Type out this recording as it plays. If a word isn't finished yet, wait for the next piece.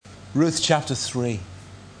Ruth chapter 3.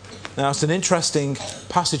 Now, it's an interesting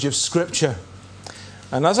passage of Scripture.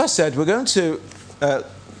 And as I said, we're going to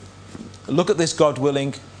look at this, God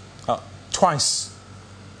willing, twice.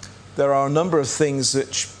 There are a number of things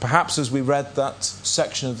which, perhaps as we read that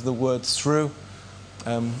section of the word through,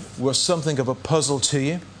 were something of a puzzle to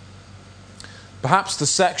you. Perhaps the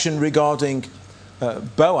section regarding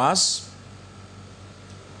Boaz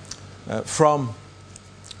from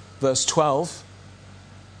verse 12,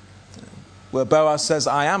 where Boaz says,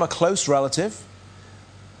 I am a close relative,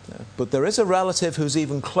 but there is a relative who's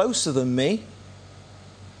even closer than me.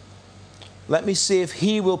 Let me see if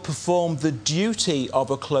he will perform the duty of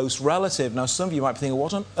a close relative. Now, some of you might be thinking,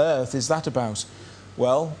 what on earth is that about?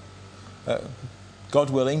 Well, God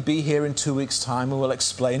willing, be here in 2 weeks' time and we'll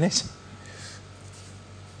explain it.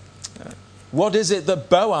 What is it that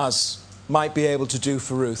Boaz might be able to do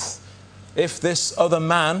for Ruth? If this other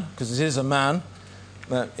man, because it is a man,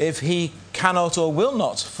 if he cannot or will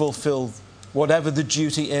not fulfill whatever the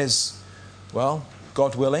duty is, well,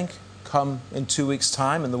 God willing, come in 2 weeks'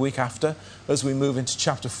 time and the week after as we move into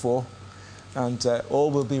chapter 4, and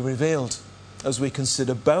all will be revealed as we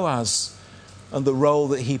consider Boaz and the role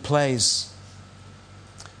that he plays.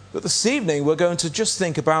 But this evening we're going to just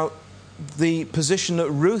think about the position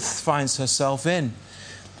that Ruth finds herself in.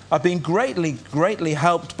 I've been greatly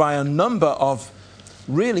helped by a number of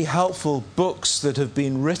really helpful books that have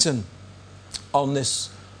been written on this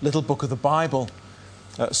little book of the Bible.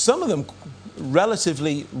 Some of them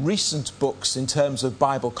relatively recent books in terms of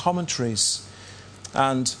Bible commentaries,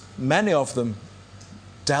 and many of them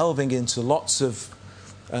delving into lots of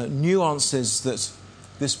nuances that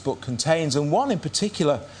this book contains, and one in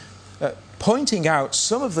particular pointing out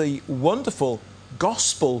some of the wonderful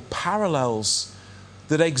gospel parallels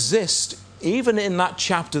that exist even in that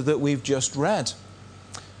chapter that we've just read.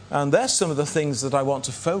 And there's some of the things that I want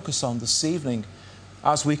to focus on this evening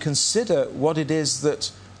as we consider what it is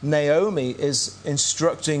that Naomi is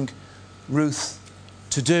instructing Ruth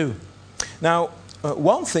to do. Now,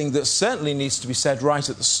 one thing that certainly needs to be said right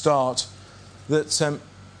at the start, that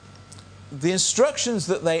the instructions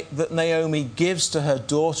that Naomi gives to her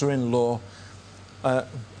daughter-in-law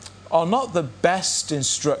are not the best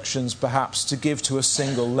instructions, perhaps, to give to a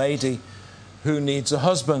single lady who needs a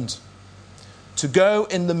husband. To go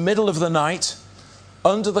in the middle of the night,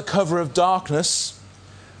 under the cover of darkness,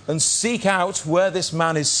 and seek out where this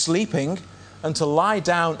man is sleeping and to lie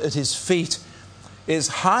down at his feet is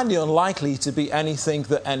highly unlikely to be anything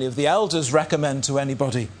that any of the elders recommend to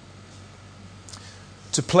anybody.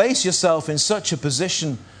 To place yourself in such a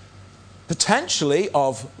position, potentially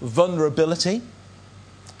of vulnerability,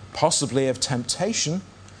 possibly of temptation,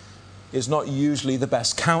 is not usually the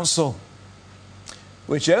best counsel,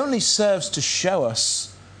 which only serves to show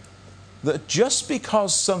us that just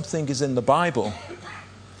because something is in the Bible,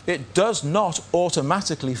 it does not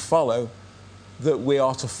automatically follow that we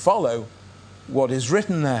are to follow what is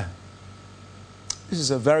written there. This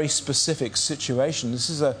is a very specific situation. This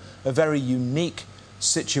is a very unique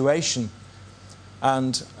situation.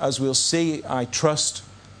 And as we'll see, I trust,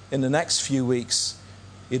 in the next few weeks,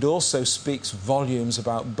 it also speaks volumes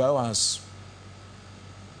about Boaz.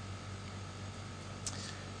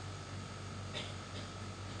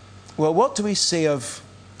 Well, what do we see of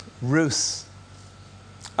Ruth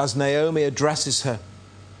as Naomi addresses her?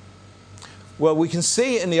 Well, we can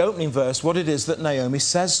see in the opening verse what it is that Naomi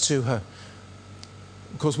says to her.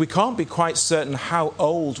 Because we can't be quite certain how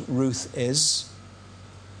old Ruth is.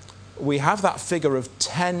 We have that figure of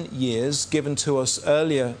 10 years given to us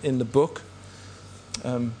earlier in the book.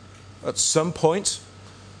 At some point,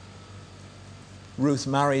 Ruth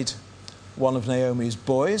married one of Naomi's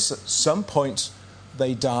boys. At some point,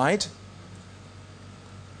 they died.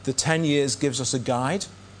 The 10 years gives us a guide.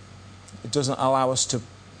 It doesn't allow us to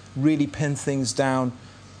really pin things down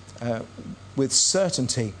with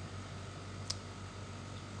certainty.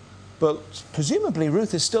 But presumably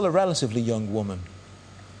Ruth is still a relatively young woman.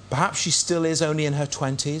 Perhaps she still is only in her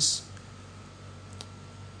 20s.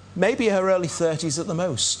 Maybe her early 30s at the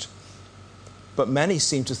most. But many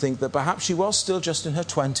seem to think that perhaps she was still just in her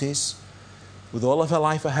 20s, with all of her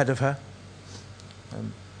life ahead of her.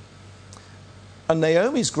 And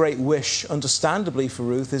Naomi's great wish, understandably for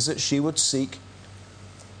Ruth, is that she would seek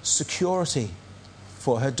security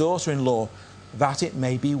for her daughter-in-law, that it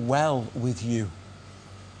may be well with you.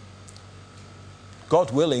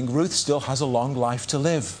 God willing, Ruth still has a long life to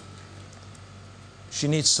live. She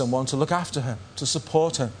needs someone to look after her, to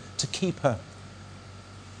support her, to keep her,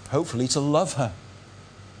 hopefully to love her.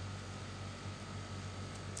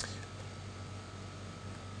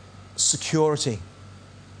 Security.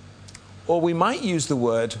 Or we might use the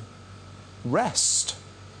word rest,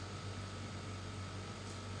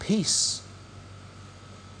 peace,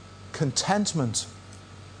 contentment,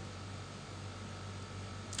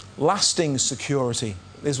 lasting security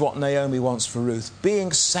is what Naomi wants for Ruth.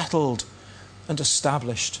 Being settled and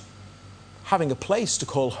established, having a place to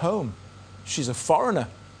call home. She's a foreigner.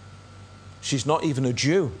 She's not even a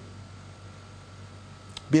Jew.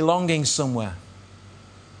 Belonging somewhere,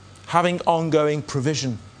 having ongoing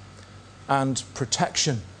provision and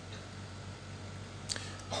protection.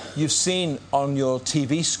 You've seen on your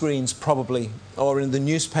TV screens probably, or in the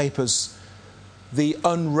newspapers, the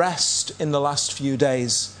unrest in the last few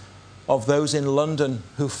days of those in London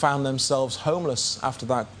who found themselves homeless after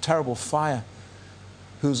that terrible fire,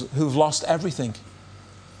 who've lost everything,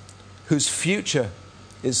 whose future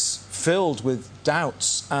is filled with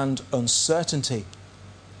doubts and uncertainty.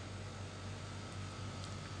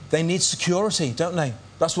 They need security, don't they?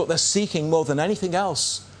 That's what they're seeking more than anything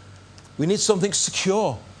else. We need something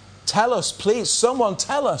secure. Tell us, please, someone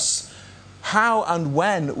tell us how and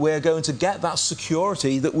when we're going to get that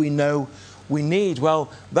security that we know we need.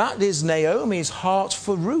 Well, that is Naomi's heart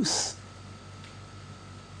for Ruth.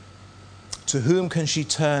 To whom can she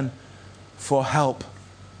turn for help?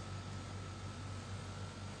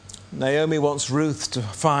 Naomi wants Ruth to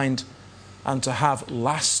find and to have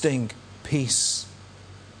lasting peace,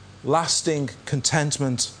 lasting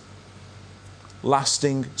contentment,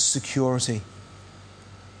 lasting security.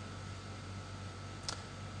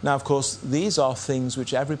 Now, of course, these are things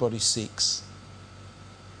which everybody seeks.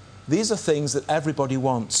 These are things that everybody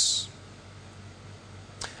wants.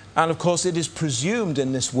 And of course, it is presumed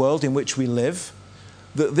in this world in which we live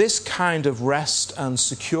that this kind of rest and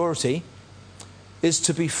security is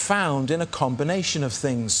to be found in a combination of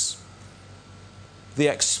things. The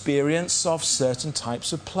experience of certain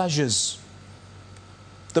types of pleasures,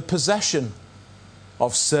 the possession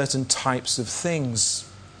of certain types of things,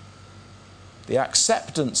 the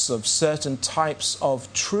acceptance of certain types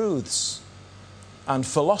of truths and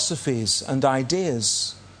philosophies and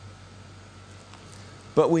ideas.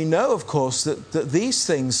 But we know, of course, that these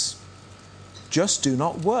things just do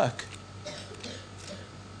not work.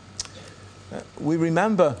 We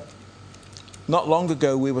remember not long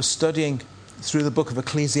ago we were studying through the book of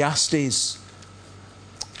Ecclesiastes,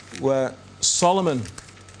 where Solomon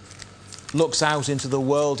looks out into the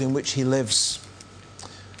world in which he lives.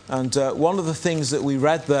 And one of the things that we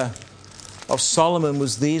read there of Solomon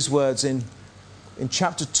was these words in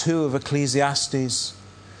chapter 2 of Ecclesiastes.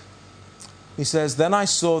 He says, "Then I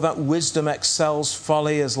saw that wisdom excels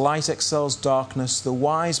folly as light excels darkness. The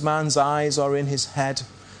wise man's eyes are in his head,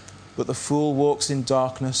 but the fool walks in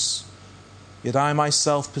darkness. Yet I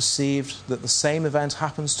myself perceived that the same event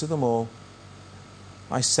happens to them all.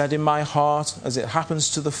 I said in my heart, as it happens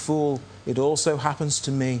to the fool, it also happens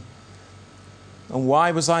to me. And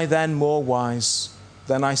why was I then more wise?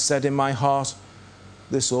 Then I said in my heart,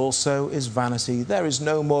 this also is vanity. There is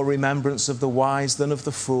no more remembrance of the wise than of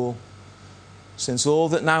the fool, since all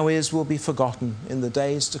that now is will be forgotten in the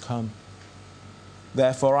days to come.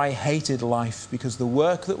 Therefore I hated life, because the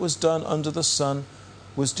work that was done under the sun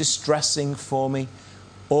was distressing for me.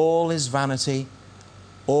 All is vanity,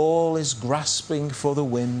 all is grasping for the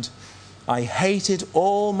wind. I hated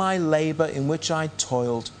all my labour in which I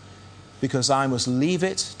toiled, because I must leave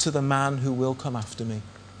it to the man who will come after me.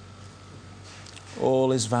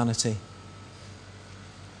 All is vanity."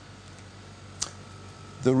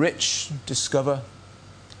 The rich discover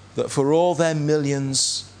that for all their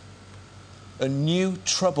millions, a new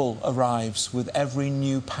trouble arrives with every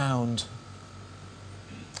new pound.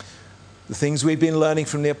 The things we've been learning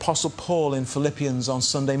from the Apostle Paul in Philippians on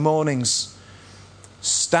Sunday mornings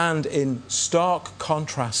stand in stark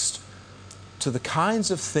contrast to the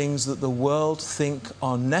kinds of things that the world think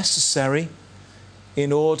are necessary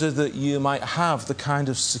in order that you might have the kind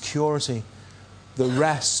of security, the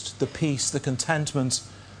rest, the peace, the contentment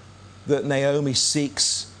that Naomi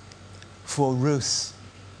seeks for Ruth.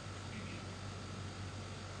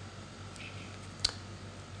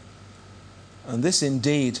 And this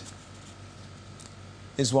indeed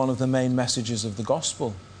is one of the main messages of the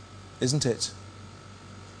gospel, isn't it?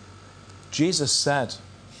 Jesus said,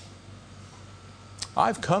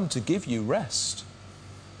 I've come to give you rest.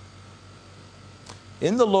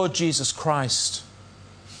 In the Lord Jesus Christ,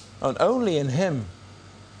 and only in Him,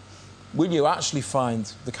 will you actually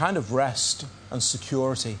find the kind of rest and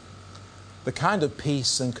security, the kind of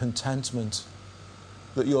peace and contentment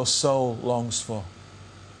that your soul longs for.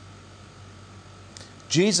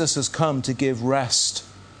 Jesus has come to give rest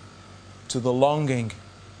to the longing,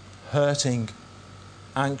 hurting,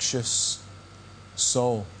 anxious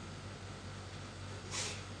soul.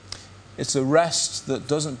 It's a rest that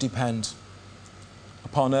doesn't depend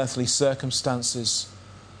upon earthly circumstances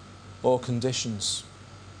or conditions.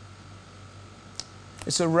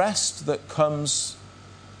 It's a rest that comes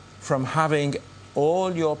from having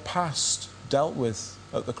all your past dealt with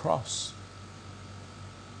at the cross.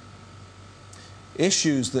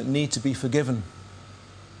 Issues that need to be forgiven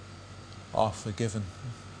are forgiven.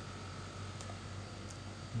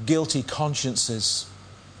 Guilty consciences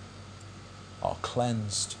are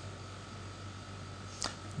cleansed.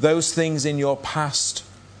 Those things in your past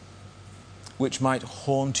which might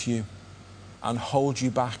haunt you and hold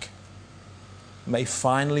you back may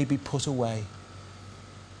finally be put away,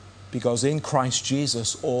 because in Christ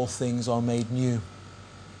Jesus all things are made new.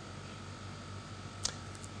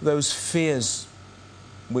 Those fears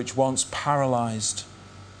which once paralyzed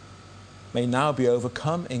may now be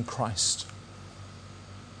overcome in Christ,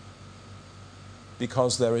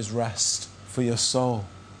 because there is rest for your soul.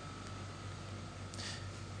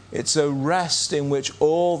 It's a rest in which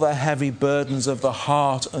all the heavy burdens of the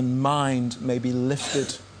heart and mind may be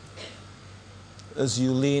lifted as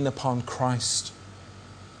you lean upon Christ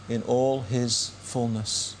in all his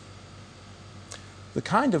fullness. The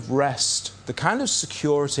kind of rest, the kind of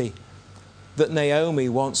security that Naomi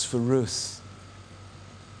wants for Ruth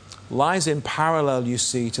lies in parallel, you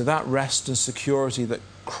see, to that rest and security that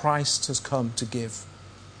Christ has come to give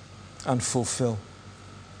and fulfill.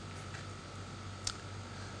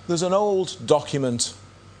 There's an old document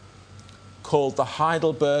called the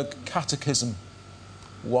Heidelberg Catechism.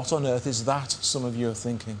 What on earth is that, some of you are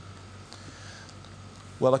thinking?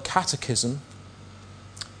 Well, a catechism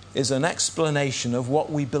is an explanation of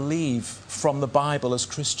what we believe from the Bible as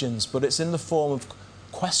Christians, but it's in the form of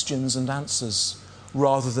questions and answers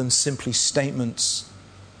rather than simply statements.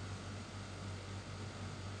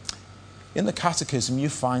 In the catechism, you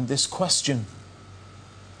find this question: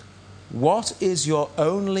 what is your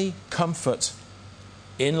only comfort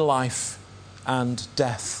in life and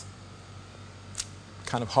death?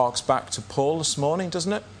 Kind of harks back to Paul this morning,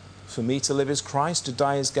 doesn't it? For me to live is Christ, to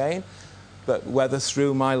die is gain. But whether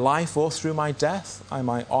through my life or through my death, I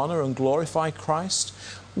might honour and glorify Christ.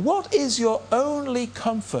 What is your only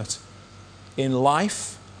comfort in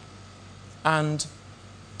life and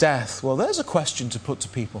death? Well, there's a question to put to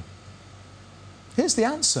people. Here's the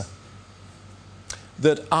answer: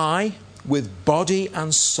 that I, with body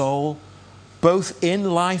and soul, both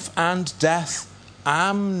in life and death,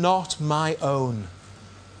 am not my own,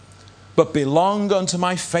 but belong unto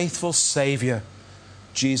my faithful Saviour,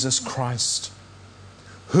 Jesus Christ,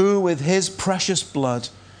 who with his precious blood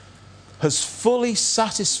has fully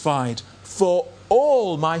satisfied for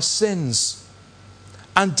all my sins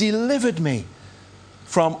and delivered me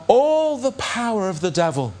from all the power of the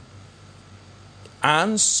devil,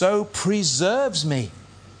 and so preserves me,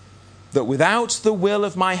 that without the will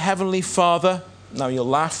of my heavenly Father, now you'll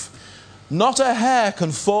laugh, not a hair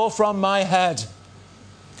can fall from my head.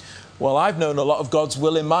 Well, I've known a lot of God's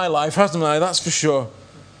will in my life, haven't I? That's for sure.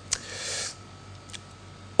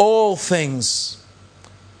 All things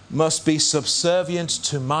must be subservient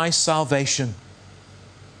to my salvation,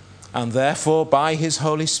 and therefore by his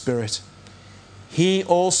Holy Spirit, he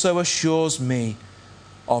also assures me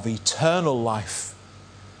of eternal life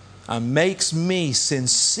and makes me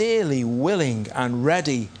sincerely willing and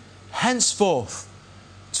ready henceforth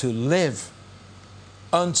to live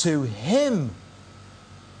unto him.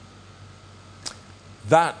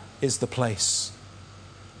 That is the place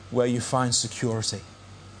where you find security.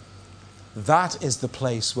 That is the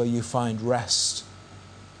place where you find rest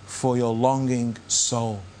for your longing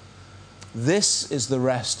soul. This is the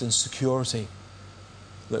rest and security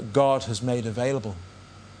that God has made available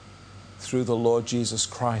through the Lord Jesus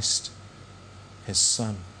Christ, his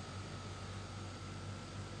Son.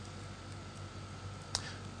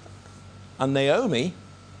 And Naomi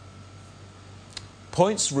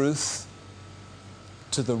points Ruth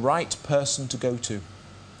to the right person to go to.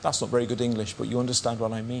 That's not very good English, but you understand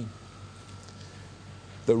what I mean.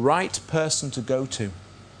 The right person to go to.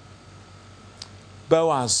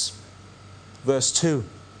 Boaz, verse 2.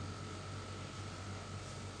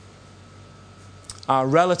 Our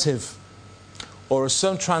relative, or as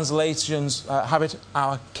some translations have it,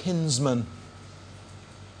 our kinsman.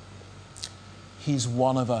 He's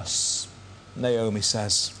one of us, Naomi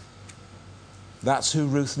says. That's who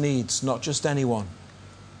Ruth needs, not just anyone.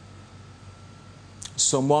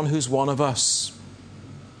 Someone who's one of us.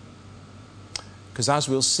 Because as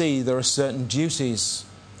we'll see, there are certain duties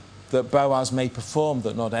that Boaz may perform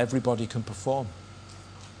that not everybody can perform.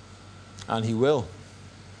 And he will.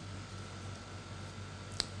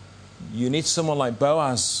 You need someone like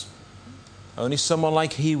Boaz Only someone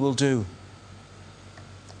like he will do.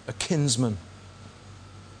 A kinsman.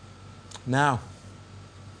 Now,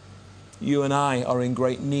 you and I are in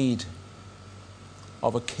great need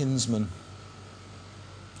of a kinsman.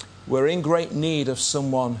 We're in great need of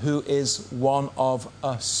someone who is one of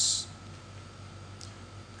us.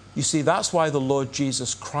 You see, that's why the Lord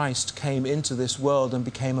Jesus Christ came into this world and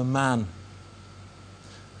became a man.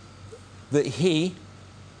 That he,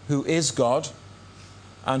 who is God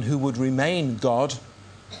and who would remain God,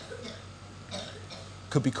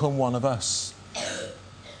 could become one of us.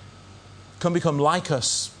 Can become like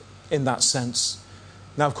us in that sense.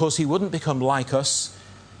 Now, of course, he wouldn't become like us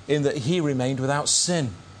in that he remained without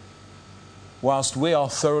sin, whilst we are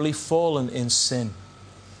thoroughly fallen in sin.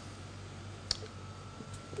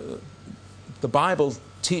 The Bible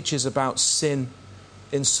teaches about sin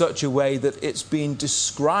in such a way that it's been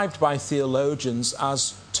described by theologians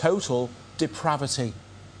as total depravity.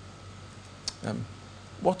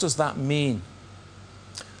 What does that mean?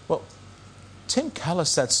 Well, Tim Keller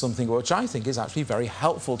said something which I think is actually very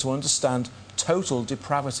helpful to understand total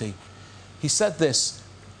depravity. He said this: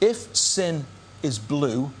 if sin is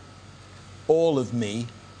blue, all of me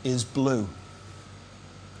is blue.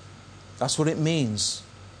 That's what it means.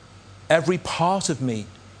 Every part of me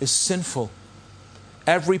is sinful.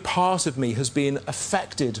 Every part of me has been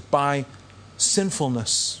affected by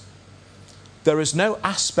sinfulness. There is no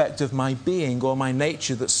aspect of my being or my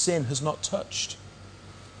nature that sin has not touched.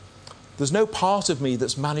 There's no part of me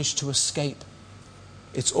that's managed to escape.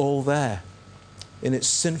 It's all there in its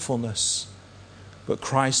sinfulness. But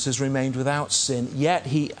Christ has remained without sin, yet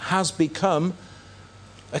he has become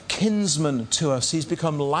a kinsman to us. He's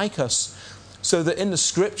become like us. So that in the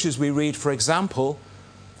scriptures we read, for example,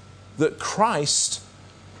 that Christ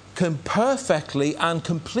can perfectly and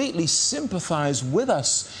completely sympathize with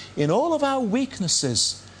us in all of our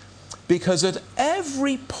weaknesses. Because at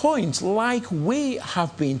every point, like we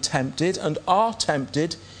have been tempted and are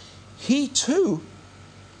tempted, he too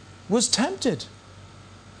was tempted.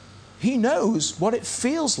 He knows what it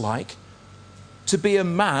feels like to be a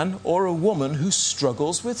man or a woman who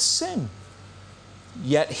struggles with sin.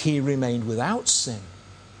 Yet he remained without sin.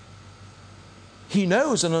 He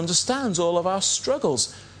knows and understands all of our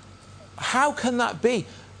struggles. How can that be?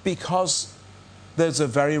 Because there's a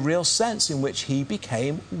very real sense in which he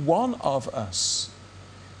became one of us.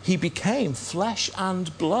 He became flesh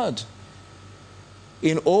and blood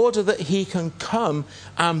in order that he can come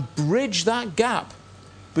and bridge that gap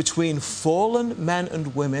between fallen men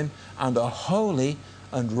and women and a holy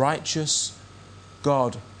and righteous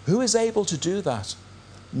God. Who is able to do that?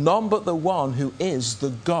 None but the one who is the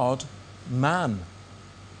God-man.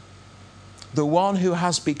 The one who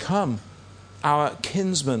has become our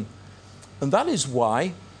kinsman. And that is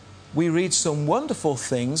why we read some wonderful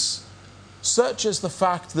things, such as the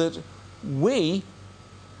fact that we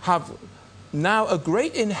have now a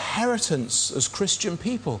great inheritance as Christian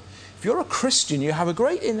people. If you're a Christian, you have a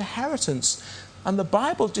great inheritance. And the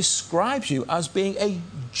Bible describes you as being a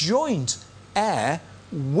joint heir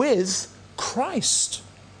with Christ.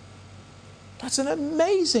 That's an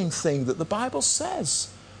amazing thing that the Bible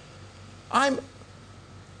says. I'm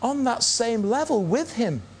on that same level with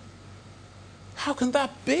him. How can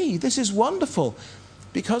that be? This is wonderful.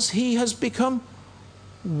 Because he has become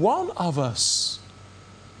one of us.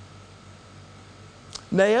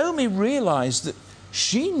 Naomi realized that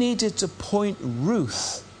she needed to point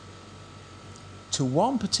Ruth to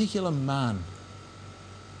one particular man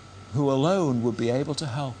who alone would be able to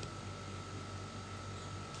help.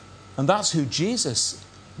 And that's who Jesus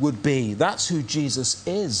would be. That's who Jesus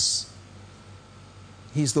is.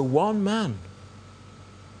 He's the one man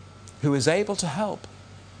who is able to help.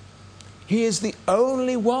 He is the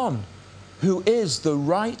only one who is the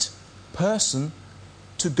right person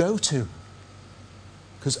to go to.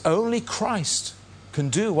 Because only Christ can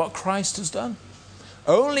do what Christ has done.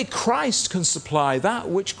 Only Christ can supply that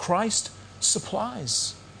which Christ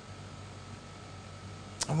supplies.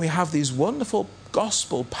 And we have these wonderful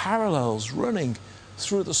gospel parallels running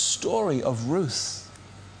through the story of Ruth.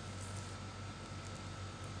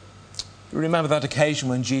 You remember that occasion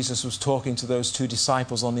when Jesus was talking to those two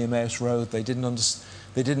disciples on the Emmaus Road. They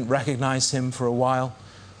didn't recognize him for a while.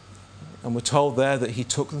 And we're told there that he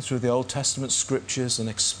took them through the Old Testament scriptures and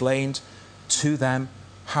explained to them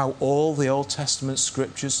how all the Old Testament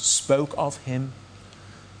scriptures spoke of him.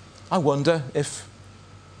 I wonder if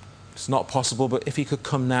it's not possible, but if he could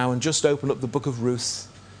come now and just open up the book of Ruth,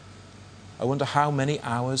 I wonder how many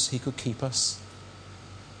hours he could keep us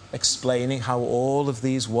explaining how all of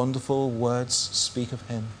these wonderful words speak of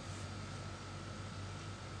him.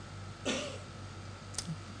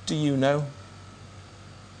 Do you know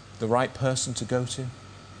the right person to go to.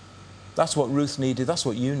 That's what Ruth needed. That's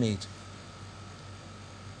what you need.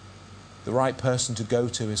 The right person to go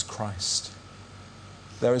to is Christ.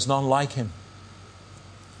 There is none like him.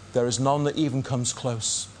 There is none that even comes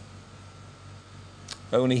close.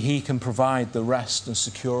 Only he can provide the rest and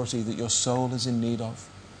security that your soul is in need of.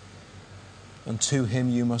 And to him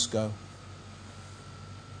you must go.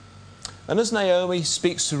 And as Naomi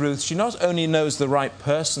speaks to Ruth, she not only knows the right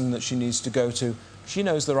person that she needs to go to, she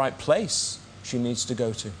knows the right place she needs to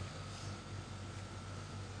go to.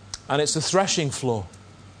 And it's a threshing floor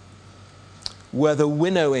where the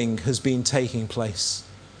winnowing has been taking place.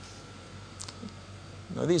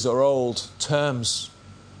 Now, these are old terms,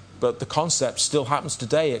 but the concept still happens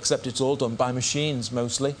today, except it's all done by machines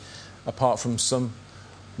mostly, apart from some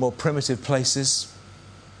more primitive places.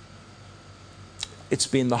 It's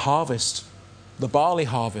been the harvest, the barley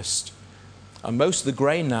harvest, and most of the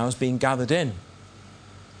grain now is being gathered in.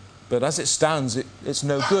 But as it stands, it's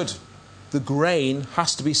no good. The grain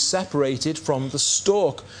has to be separated from the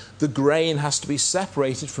stalk. The grain has to be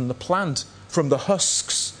separated from the plant, from the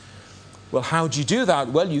husks. Well, how do you do that?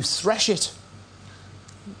 Well, you thresh it.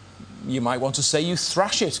 You might want to say you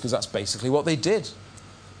thrash it, because that's basically what they did.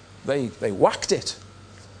 They whacked it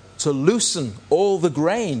to loosen all the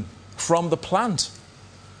grain from the plant.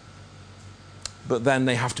 But then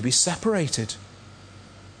they have to be separated,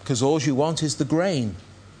 because all you want is the grain,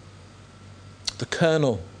 the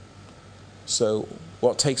kernel. So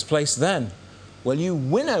what takes place then? Well, you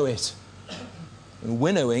winnow it. And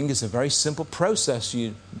winnowing is a very simple process.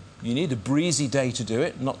 You need a breezy day to do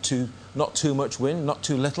it, not too much wind, not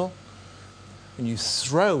too little. And you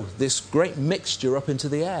throw this great mixture up into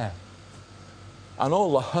the air. And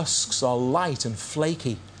all the husks are light and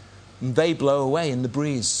flaky, and they blow away in the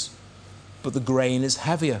breeze. But the grain is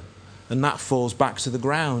heavier, and that falls back to the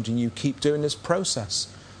ground, and you keep doing this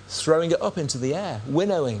process, throwing it up into the air,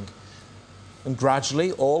 winnowing. And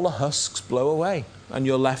gradually all the husks blow away, and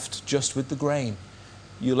you're left just with the grain.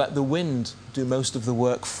 You let the wind do most of the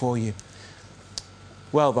work for you.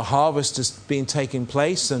 Well, the harvest has been taking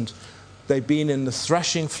place, and they've been in the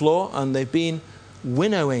threshing floor, and they've been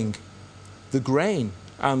winnowing the grain.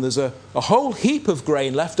 And there's a whole heap of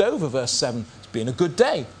grain left over, verse 7. It's been a good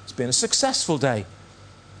day. It's been a successful day.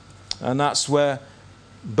 And that's where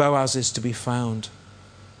Boaz is to be found.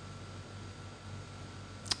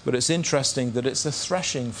 But it's interesting that it's the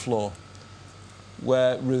threshing floor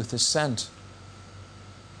where Ruth is sent.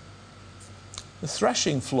 The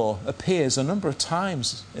threshing floor appears a number of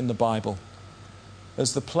times in the Bible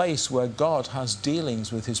as the place where God has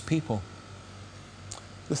dealings with his people.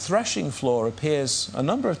 The threshing floor appears a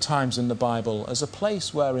number of times in the Bible as a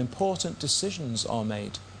place where important decisions are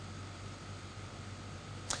made.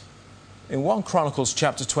 In 1 Chronicles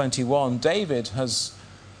chapter 21, David has,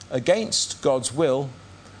 against God's will,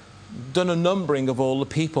 done a numbering of all the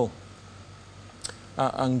people.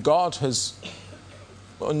 And God has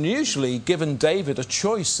unusually given David a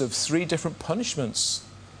choice of 3 different punishments.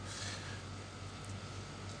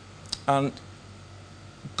 And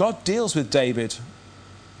God deals with David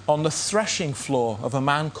on the threshing floor of a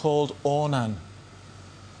man called Ornan.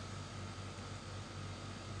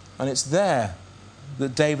 And it's there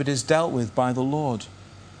that David is dealt with by the Lord.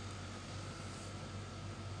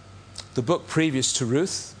 The book previous to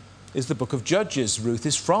Ruth is the book of Judges. Ruth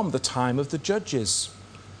is from the time of the Judges.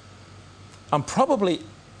 And probably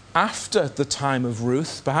after the time of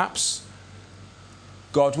Ruth, perhaps,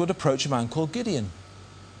 God would approach a man called Gideon.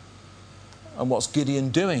 And what's Gideon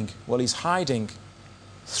doing? Well, he's hiding,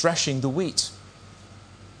 threshing the wheat.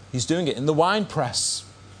 He's doing it in the wine press,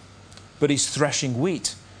 but he's threshing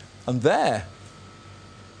wheat. And there,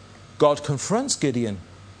 God confronts Gideon.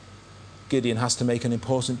 Gideon has to make an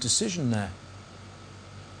important decision there.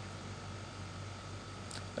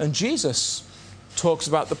 And Jesus talks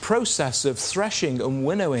about the process of threshing and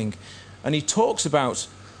winnowing, and he talks about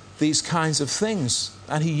these kinds of things,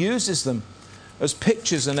 and he uses them as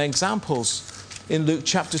pictures and examples. In Luke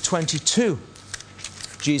chapter 22,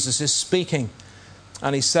 Jesus is speaking,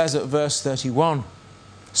 and he says at verse 31,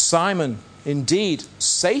 Simon, indeed,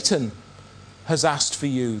 Satan has asked for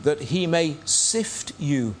you that he may sift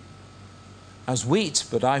you as wheat,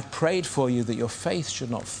 but I've prayed for you that your faith should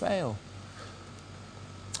not fail.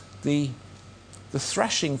 The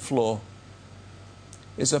threshing floor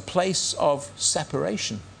is a place of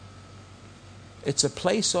separation. It's a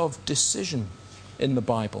place of decision in the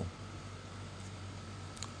Bible.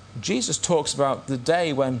 Jesus talks about the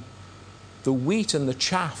day when the wheat and the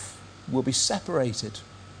chaff will be separated.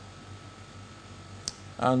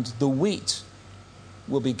 And the wheat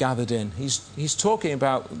will be gathered in. He's talking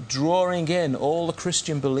about drawing in all the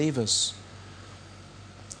Christian believers.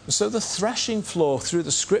 So the threshing floor through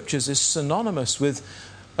the Scriptures is synonymous with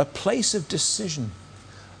a place of decision,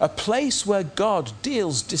 a place where God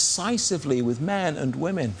deals decisively with men and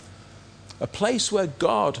women, a place where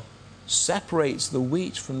God separates the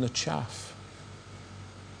wheat from the chaff.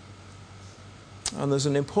 And there's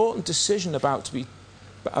an important decision about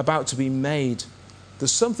to be made.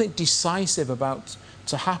 There's something decisive about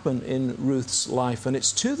to happen in Ruth's life, and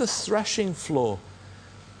it's to the threshing floor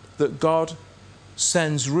that God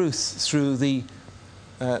sends Ruth through the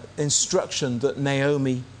instruction that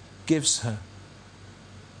Naomi gives her.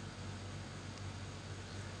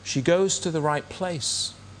 She goes to the right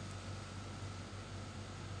place,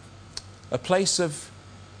 a place of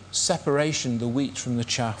separation, the wheat from the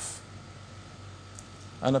chaff,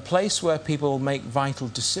 and a place where people make vital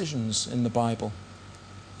decisions in the Bible.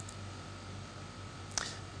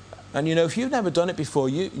 And you know, if you've never done it before,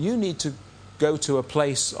 you need to go to a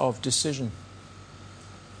place of decision.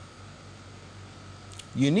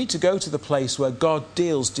 You need to go to the place where God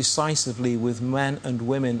deals decisively with men and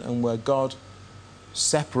women, and where God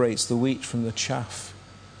separates the wheat from the chaff.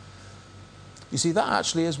 You see, that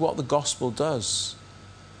actually is what the gospel does.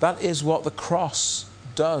 That is what the cross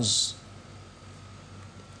does.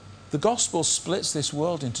 The gospel splits this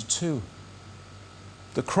world into two.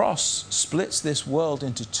 The cross splits this world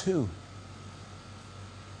into two.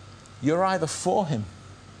 You're either for him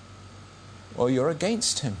or you're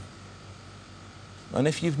against him. And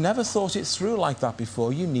if you've never thought it through like that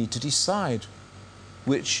before, you need to decide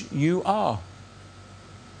which you are.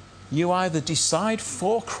 You either decide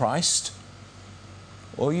for Christ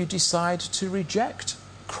or you decide to reject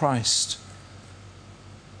Christ.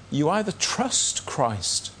 You either trust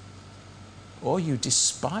Christ or you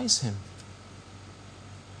despise him.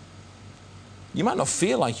 You might not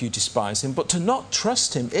feel like you despise him, but to not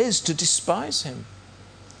trust him is to despise him.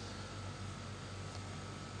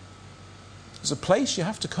 There's a place you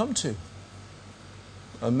have to come to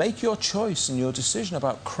and make your choice and your decision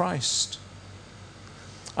about Christ.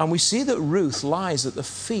 And we see that Ruth lies at the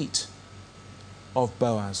feet of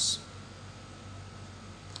Boaz.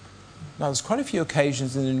 Now, there's quite a few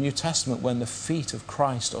occasions in the New Testament when the feet of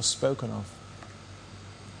Christ are spoken of.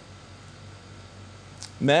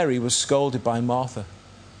 Mary was scolded by Martha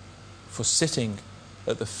for sitting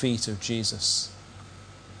at the feet of Jesus.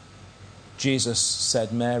 Jesus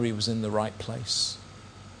said Mary was in the right place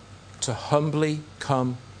to humbly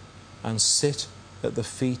come and sit at the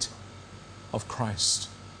feet of Christ,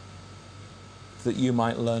 that you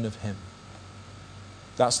might learn of him.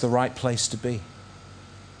 That's the right place to be.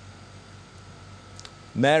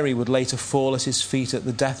 Mary would later fall at his feet at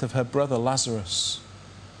the death of her brother Lazarus.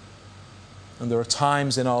 And there are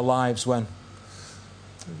times in our lives when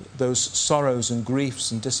those sorrows and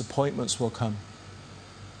griefs and disappointments will come.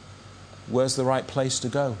 Where's the right place to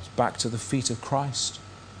go? It's back to the feet of Christ.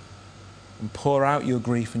 And pour out your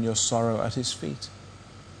grief and your sorrow at his feet.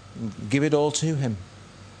 And give it all to him.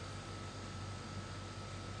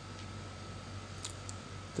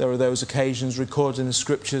 There are those occasions recorded in the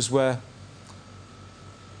Scriptures where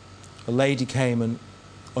a lady came and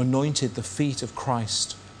anointed the feet of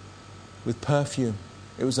Christ with perfume.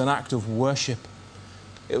 It was an act of worship.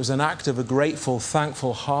 It was an act of a grateful,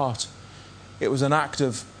 thankful heart. It was an act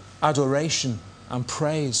of adoration and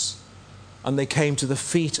praise. And they came to the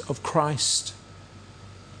feet of Christ.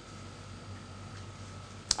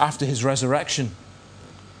 After his resurrection,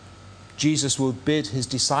 Jesus would bid his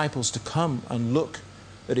disciples to come and look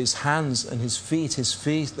at his hands and his feet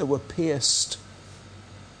that were pierced.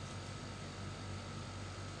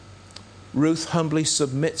 Ruth humbly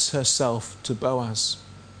submits herself to Boaz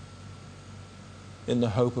in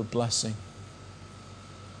the hope of blessing.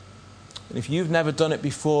 And if you've never done it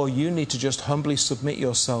before, you need to just humbly submit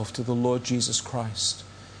yourself to the Lord Jesus Christ.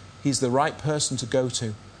 He's the right person to go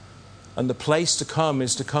to. And the place to come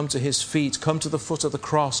is to come to his feet, come to the foot of the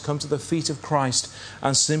cross, come to the feet of Christ,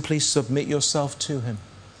 and simply submit yourself to him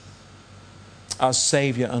as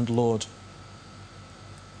Saviour and Lord.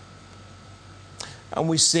 And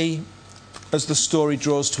we see, as the story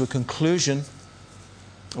draws to a conclusion,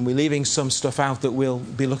 and we're leaving some stuff out that we'll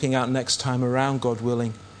be looking at next time around, God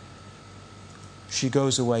willing, she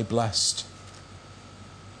goes away blessed.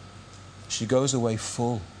 She goes away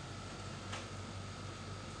full.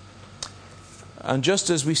 And just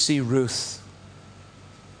as we see Ruth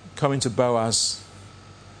coming to Boaz,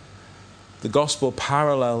 the gospel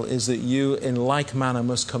parallel is that you in like manner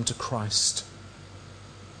must come to Christ.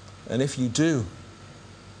 And if you do,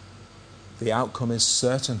 the outcome is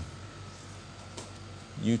certain.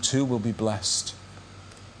 You too will be blessed.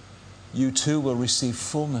 you too will receive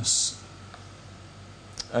fullness.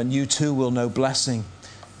 And you too will know blessing.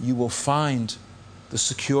 You will find the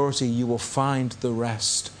security. You will find the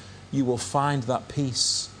rest. You will find that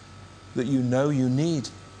peace that you know you need,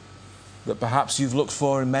 that perhaps you've looked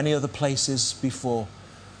for in many other places before,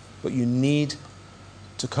 but you need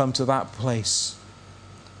to come to that place.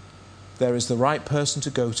 There is the right person to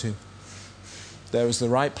go to. There is the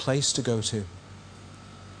right place to go to.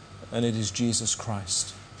 And it is Jesus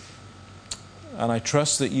Christ. And I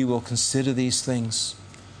trust that you will consider these things.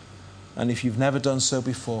 And if you've never done so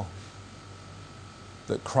before,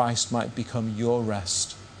 that Christ might become your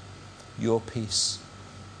rest, your peace,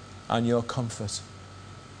 and your comfort,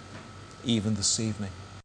 even this evening.